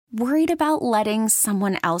Worried about letting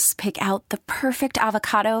someone else pick out the perfect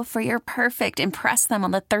avocado for your perfect impress them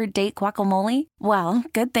on the third date guacamole? Well,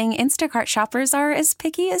 good thing Instacart shoppers are as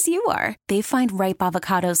picky as you are. They find ripe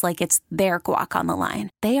avocados like it's their guac on the line.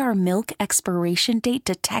 They are milk expiration date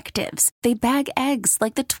detectives. They bag eggs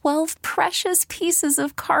like the 12 precious pieces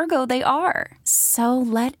of cargo they are. So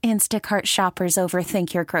let Instacart shoppers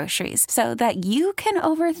overthink your groceries so that you can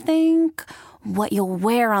overthink what you'll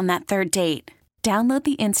wear on that third date. Download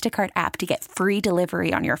the Instacart app to get free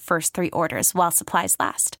delivery on your first 3 orders while supplies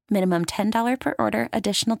last. Minimum $10 per order.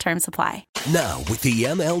 Additional terms apply. Now, with the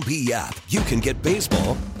MLB app, you can get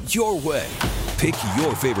baseball your way. Pick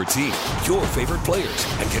your favorite team, your favorite players,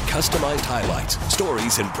 and get customized highlights,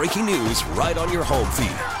 stories, and breaking news right on your home feed.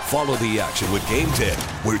 Follow the action with Game 10,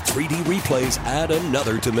 where 3D replays add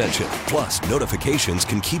another dimension. Plus, notifications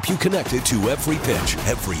can keep you connected to every pitch,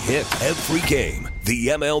 every hit, every game. The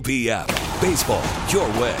MLB app. Baseball your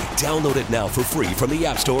way. Download it now for free from the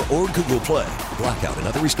App Store or Google Play. Blackout and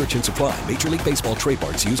other restrictions apply. Major League Baseball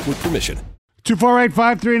trademarks used with permission.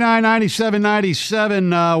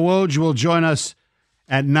 248-539-9797. Woj will join us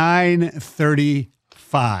at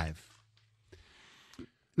 9:35.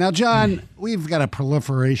 Now, John, we've got a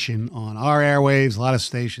proliferation on our airwaves, a lot of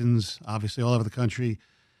stations, obviously all over the country.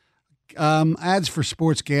 Ads for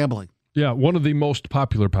sports gambling. Yeah, one of the most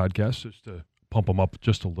popular podcasts, just to pump them up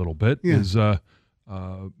just a little bit, is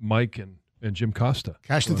Mike and Jim Costa.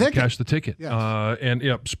 Cash the Ticket. Cash the Ticket. Yes.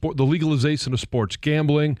 The legalization of sports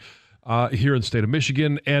gambling here in the state of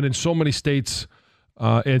Michigan and in so many states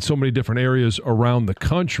and so many different areas around the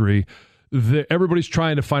country. Everybody's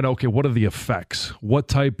trying to find out, okay, what are the effects? What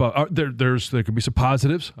type of there could be some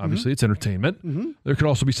positives. Obviously, it's entertainment. Mm-hmm. There could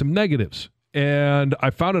also be some negatives. And I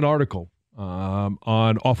found an article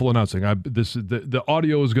on Awful Announcing. The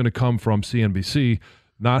audio is going to come from CNBC,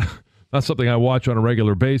 not something I watch on a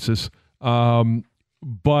regular basis.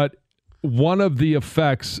 But one of the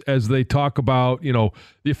effects, as they talk about, the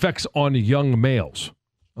effects on young males,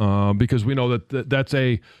 because we know that's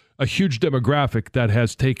a huge demographic that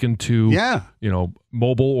has taken to,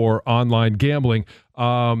 mobile or online gambling.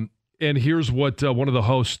 And here's what one of the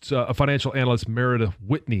hosts, a financial analyst, Meredith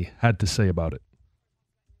Whitney, had to say about it.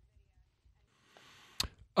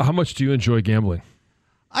 How much do you enjoy gambling?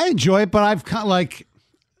 I enjoy it, but I've kind of like...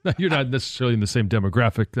 You're not necessarily in the same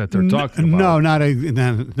demographic that they're talking about. No, not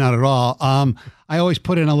at all. I always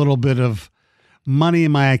put in a little bit of money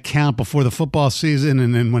in my account before the football season,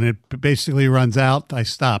 and then when it basically runs out, I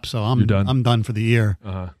stop. So I'm done. I'm done for the year.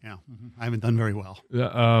 Uh-huh. Yeah, I haven't done very well.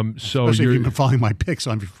 So especially if you've been following my picks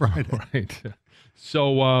on Friday. Right.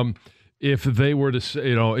 So if they were to say,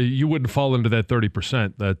 you wouldn't fall into that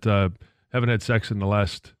 30% that haven't had sex in the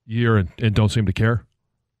last year and don't seem to care?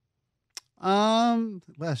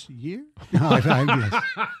 Last year? No, yes.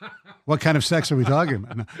 What kind of sex are we talking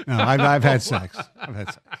about? No, I've had sex.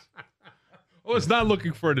 Well, it's not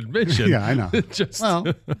looking for an admission. Yeah, I know. Well,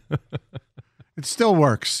 it still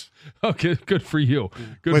works. Okay, good for you.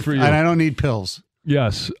 Good for you. And I don't need pills.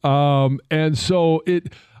 Yes. And so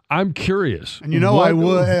I'm curious. And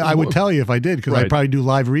I would tell you if I did, because I'd probably do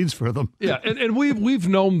live reads for them. Yeah, and we've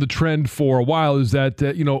known the trend for a while is that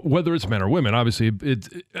whether it's men or women, obviously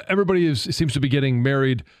everybody seems to be getting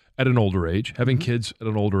married at an older age, having kids at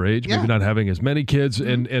an older age, maybe not having as many kids,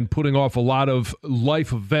 and putting off a lot of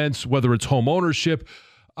life events, whether it's home ownership,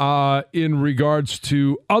 in regards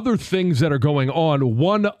to other things that are going on.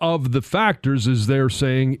 One of the factors, as they're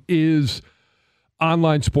saying, is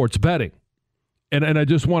online sports betting. And I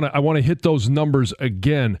just want to hit those numbers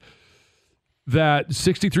again, that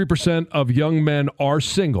 63% of young men are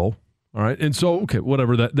single, all right? And so, okay,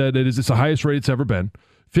 whatever that is, it's the highest rate it's ever been.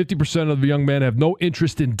 50% of the young men have no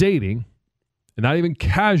interest in dating, and not even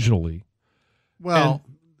casually. Well,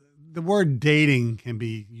 the word dating can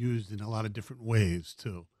be used in a lot of different ways,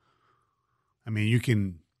 too. I mean, you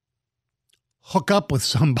can hook up with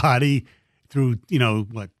somebody through,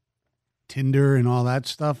 Tinder and all that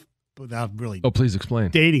stuff, without really please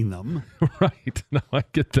explain. Dating them. Right. No, I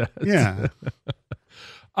get that. Yeah.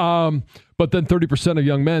 But then 30% of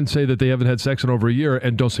young men say that they haven't had sex in over a year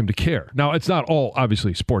and don't seem to care. Now, it's not all,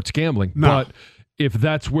 obviously, sports gambling. No. But if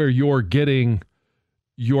that's where you're getting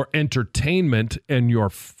your entertainment and your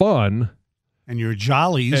fun. And your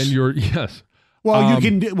jollies. And your, yes. Well, you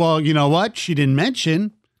can, you know what? She didn't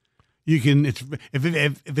mention. You can, if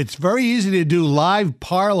it's very easy to do live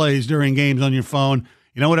parlays during games on your phone,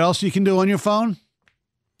 you know what else you can do on your phone?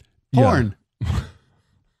 Porn. Yeah.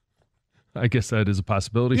 I guess that is a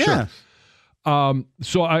possibility. Yeah. Sure.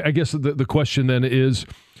 So I guess the question then is,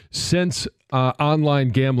 since online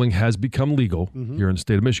gambling has become legal here in the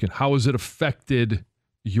state of Michigan, how has it affected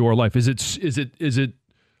your life? Is it?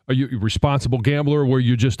 Are you a responsible gambler where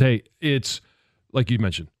you just, hey, it's like you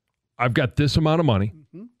mentioned, I've got this amount of money.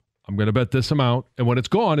 Mm-hmm. I'm going to bet this amount, and when it's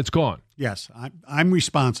gone, it's gone. Yes, I'm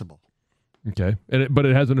responsible. Okay, but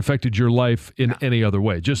it hasn't affected your life in any other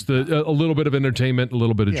way. Just a little bit of entertainment, a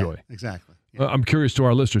little bit of joy. Exactly. Yeah. I'm curious to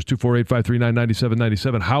our listeners,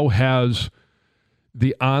 248-539-9797, how has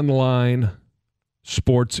the online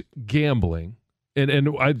sports gambling, and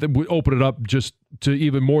I would open it up just to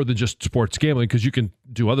even more than just sports gambling, because you can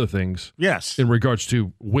do other things. Yes. In regards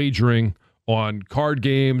to wagering on card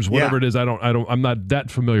games, whatever it is, I'm not that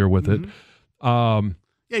familiar with it. How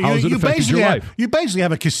has it affected your life? You basically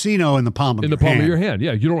have a casino in the palm of your hand. In the palm of your hand,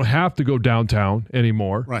 yeah. You don't have to go downtown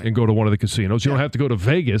anymore and go to one of the casinos. You don't have to go to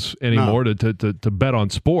Vegas anymore to bet on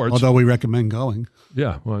sports. Although we recommend going.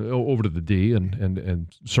 Yeah, well, over to the D and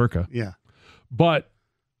Circa. Yeah. But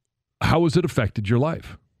how has it affected your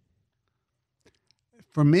life?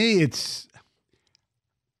 For me, it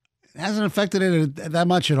hasn't affected it that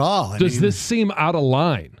much at all. Does this seem out of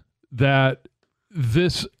line that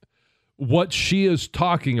what she is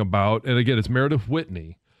talking about, and again, it's Meredith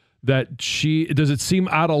Whitney, does it seem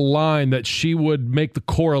out of line that she would make the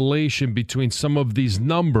correlation between some of these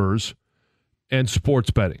numbers and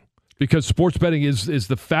sports betting? Because sports betting is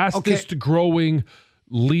the fastest growing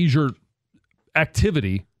leisure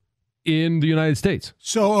activity in the United States.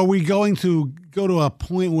 So are we going to go to a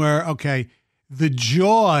point where, the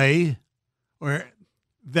joy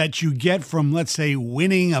that you get from, let's say,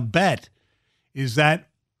 winning a bet, is that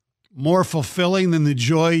more fulfilling than the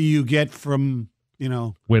joy you get from,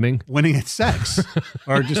 winning at sex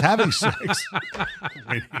or just having sex?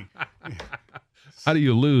 Winning. How do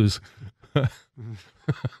you lose?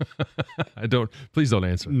 Please don't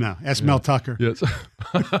answer. No, ask Mel Tucker. Yes.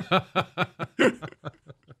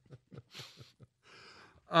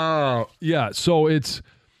 So it's,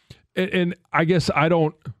 and I guess I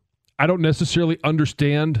don't necessarily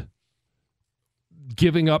understand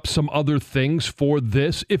giving up some other things for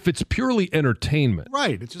this if it's purely entertainment.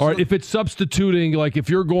 Right. It's just or if it's substituting, like if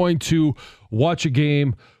you're going to watch a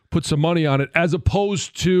game, put some money on it, as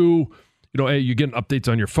opposed to, hey, you're getting updates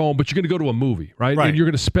on your phone, but you're going to go to a movie, right? And you're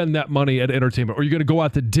going to spend that money at entertainment, or you're going to go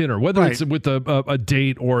out to dinner, whether it's with a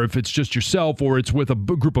date, or if it's just yourself, or it's with a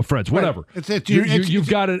group of friends, whatever. You've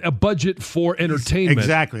got a budget for entertainment.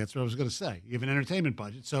 Exactly. That's what I was going to say. You have an entertainment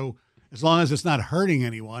budget. So as long as it's not hurting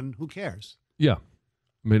anyone, who cares? Yeah.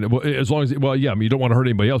 I mean, as long as, you don't want to hurt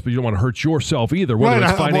anybody else, but you don't want to hurt yourself either, whether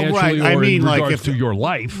it's financially or in regards to your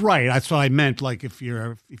life. Right. That's what I meant. Like if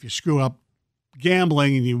you screw up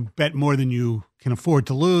gambling and you bet more than you can afford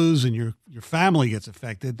to lose, and your family gets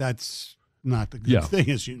affected, that's not the good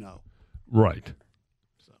thing, as you know. Right.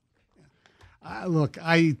 So, look,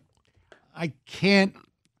 I can't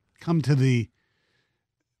come to the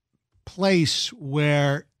place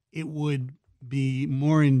where it would be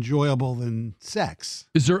more enjoyable than sex.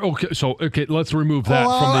 Is there let's remove that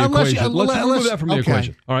from the equation. Let's remove that from the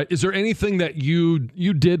equation. All right. Is there anything that you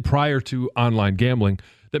did prior to online gambling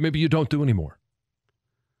that maybe you don't do anymore?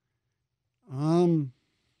 Or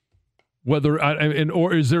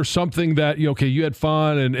is there something that you had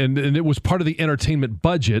fun and it was part of the entertainment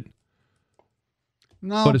budget?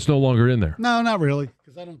 No, but it's no longer in there. No, not really,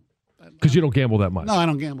 because you don't gamble that much. No, I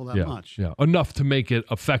don't gamble that much. Yeah, enough to make it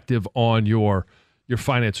effective on your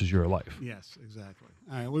finances, your life. Yes, exactly.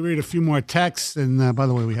 All right, we read a few more texts, and by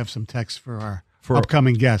the way, we have some texts for our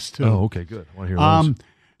upcoming guests too. Oh, okay, good. I want to hear those.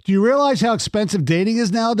 Do you realize how expensive dating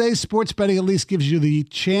is nowadays? Sports betting at least gives you the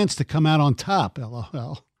chance to come out on top.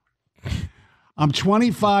 LOL. I'm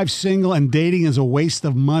 25, single, and dating is a waste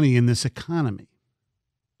of money in this economy.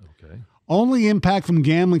 Okay. Only impact from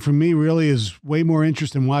gambling for me really is way more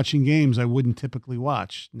interest in watching games I wouldn't typically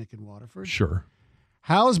watch. Nick in Waterford. Sure.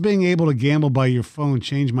 How has being able to gamble by your phone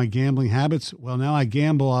changed my gambling habits? Well, now I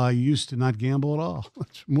gamble. I used to not gamble at all.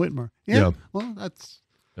 That's from Whitmer. Yeah. Well,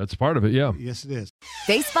 that's part of it, yeah. Yes, it is.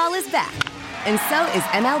 Baseball is back, and so is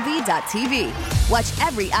MLB.tv. Watch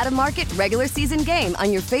every out-of-market regular season game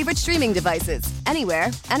on your favorite streaming devices, anywhere,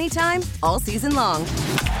 anytime, all season long.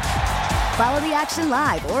 Follow the action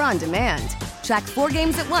live or on demand. Track 4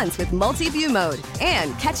 games at once with multi-view mode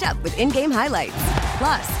and catch up with in-game highlights.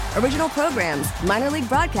 Plus, original programs, minor league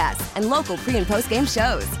broadcasts, and local pre- and post-game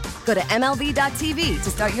shows. Go to MLB.tv to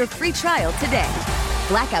start your free trial today.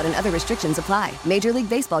 Blackout and other restrictions apply. Major League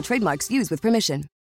Baseball trademarks used with permission.